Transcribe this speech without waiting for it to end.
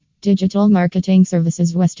Digital Marketing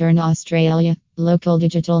Services Western Australia. Local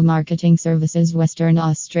Digital Marketing Services Western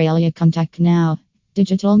Australia. Contact now.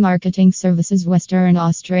 Digital Marketing Services Western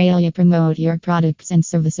Australia. Promote your products and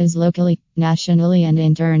services locally, nationally, and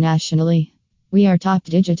internationally. We are top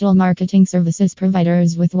digital marketing services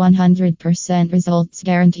providers with 100% results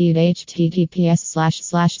guaranteed.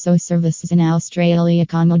 https:// services in Australia.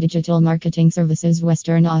 Como Digital Marketing Services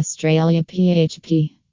Western Australia. PHP